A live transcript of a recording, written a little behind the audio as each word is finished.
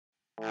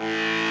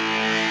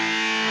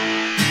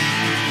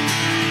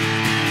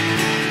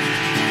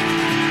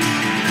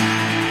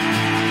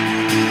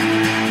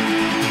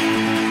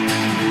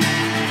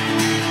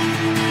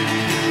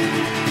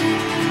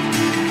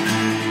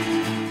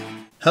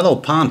Hello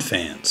pond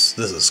fans,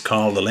 this is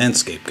Carl the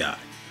Landscape Guy.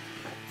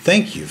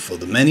 Thank you for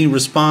the many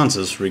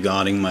responses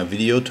regarding my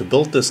video to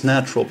build this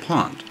natural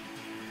pond.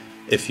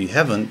 If you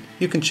haven't,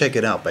 you can check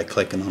it out by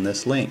clicking on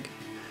this link.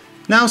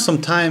 Now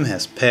some time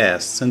has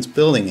passed since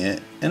building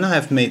it and I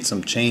have made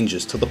some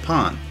changes to the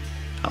pond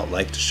I would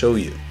like to show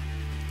you.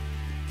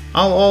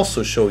 I'll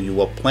also show you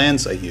what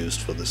plants I used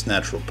for this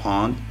natural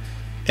pond,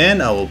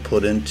 and I will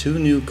put in 2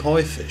 new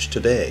koi fish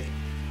today.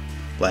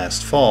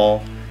 Last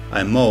fall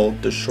I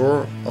mowed the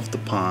shore of the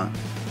pond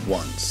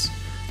once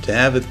to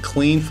have it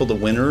clean for the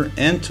winter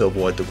and to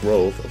avoid the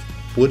growth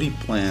of woody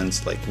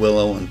plants like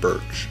willow and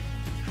birch.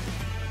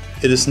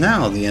 It is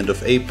now the end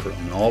of April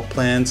and all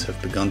plants have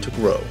begun to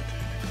grow.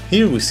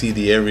 Here we see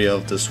the area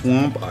of the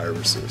swamp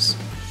irises.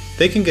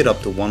 They can get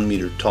up to 1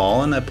 meter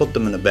tall and I put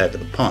them in the back of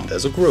the pond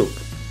as a group.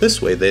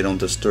 This way they don't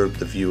disturb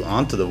the view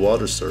onto the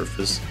water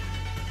surface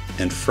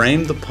and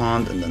frame the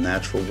pond in the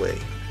natural way.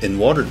 In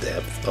water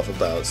depth of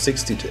about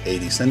 60 to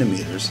 80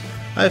 centimeters,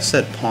 I have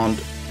set pond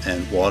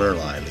and water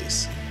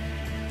lilies.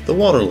 The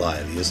water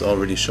lily is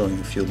already showing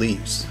a few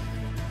leaves.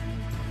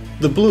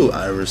 The blue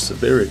iris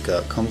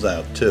sibirica comes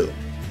out too.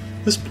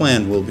 This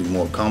plant will be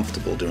more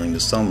comfortable during the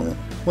summer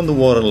when the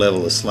water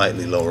level is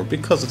slightly lower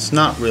because it's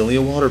not really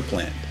a water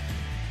plant.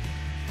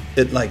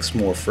 It likes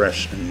more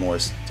fresh and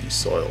moisty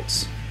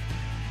soils.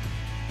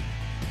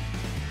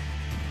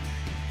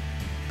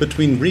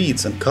 Between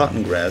reeds and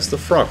cotton grass, the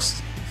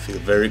frogs feel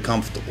very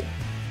comfortable.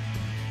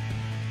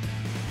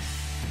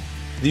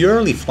 The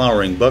early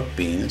flowering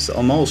buckbean is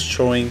almost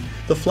showing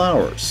the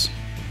flowers,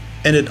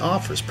 and it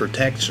offers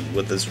protection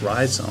with its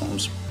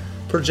rhizomes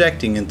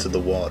projecting into the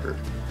water,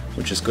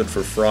 which is good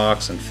for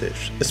frogs and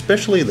fish.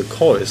 Especially the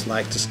kois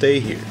like to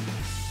stay here.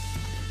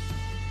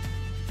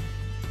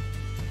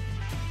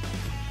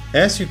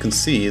 As you can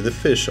see, the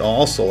fish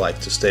also like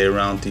to stay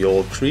around the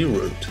old tree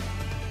root.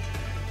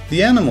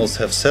 The animals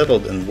have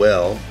settled in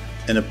well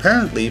and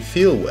apparently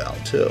feel well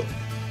too.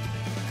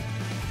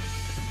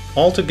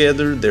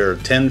 Altogether there are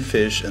 10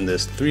 fish in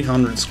this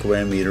 300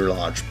 square meter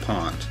large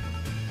pond.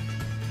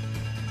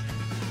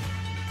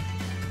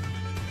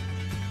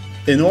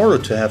 In order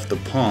to have the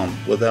pump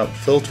without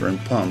filter and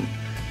pump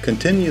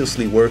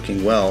continuously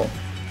working well,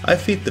 I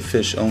feed the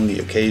fish only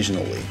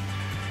occasionally.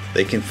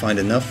 They can find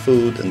enough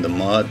food in the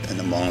mud and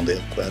among the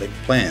aquatic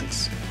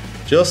plants,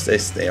 just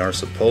as they are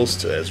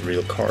supposed to as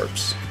real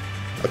carps.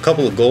 A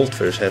couple of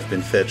goldfish have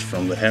been fetched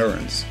from the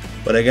herons,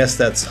 but I guess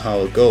that's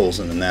how it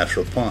goes in a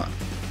natural pond.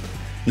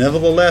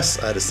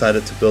 Nevertheless, I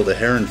decided to build a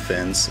heron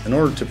fence in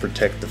order to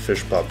protect the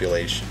fish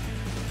population.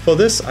 For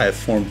this I have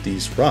formed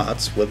these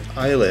rods with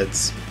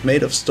eyelets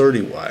made of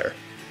sturdy wire.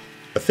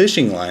 A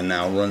fishing line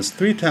now runs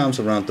 3 times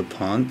around the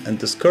pond and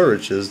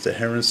discourages the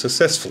herons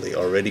successfully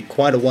already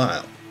quite a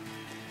while.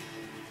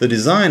 The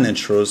design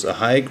ensures a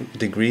high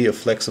degree of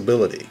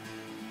flexibility.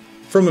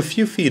 From a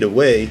few feet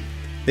away,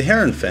 the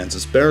heron fence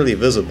is barely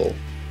visible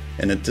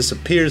and it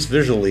disappears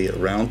visually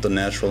around the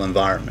natural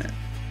environment.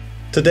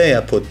 Today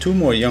I put 2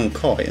 more young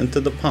koi into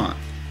the pond.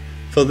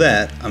 For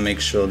that I make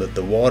sure that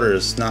the water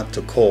is not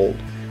too cold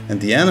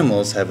and the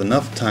animals have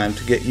enough time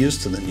to get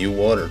used to the new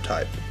water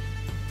type.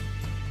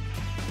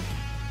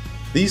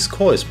 These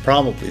koi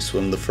probably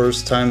swim the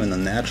first time in the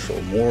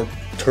natural, more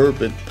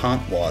turbid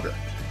pond water.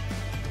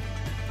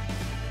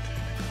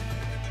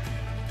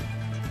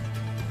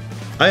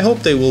 I hope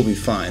they will be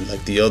fine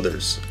like the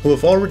others, who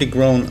have already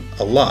grown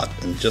a lot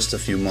in just a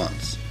few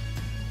months.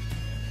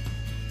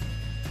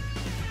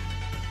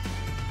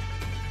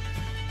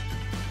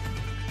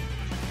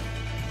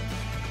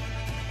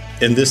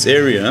 In this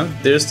area,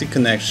 there's the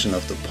connection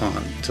of the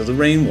pond to the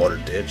rainwater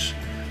ditch,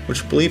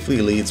 which briefly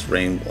leads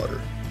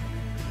rainwater.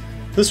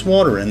 This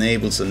water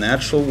enables a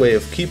natural way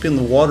of keeping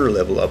the water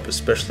level up,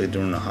 especially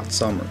during a hot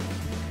summer.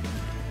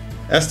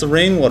 As the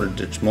rainwater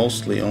ditch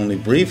mostly only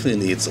briefly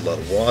leads a lot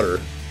of water,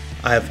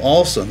 I have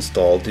also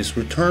installed this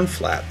return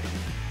flap.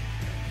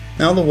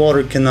 Now the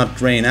water cannot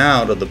drain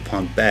out of the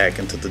pond back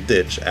into the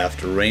ditch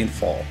after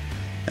rainfall,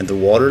 and the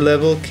water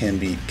level can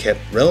be kept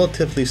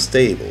relatively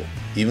stable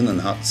even in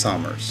hot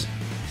summers.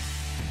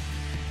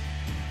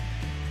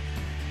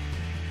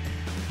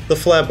 The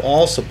flap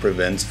also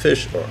prevents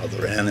fish or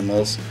other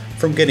animals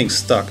from getting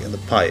stuck in the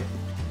pipe.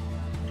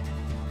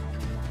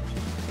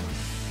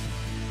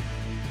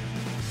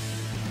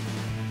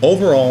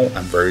 Overall,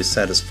 I'm very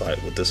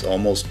satisfied with this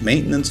almost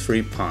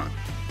maintenance-free pond.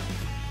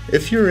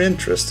 If you're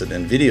interested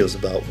in videos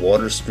about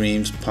water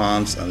streams,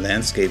 ponds, and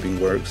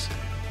landscaping works,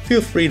 feel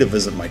free to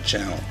visit my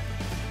channel.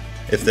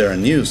 If there are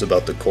news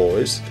about the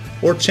kois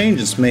or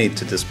changes made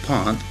to this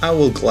pond, I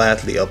will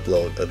gladly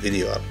upload a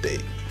video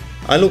update.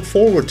 I look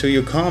forward to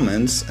your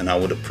comments and I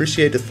would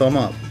appreciate a thumb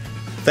up.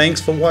 Thanks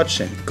for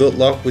watching, good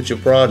luck with your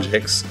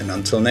projects, and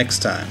until next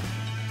time,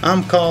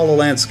 I'm Carl the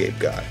Landscape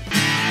Guy.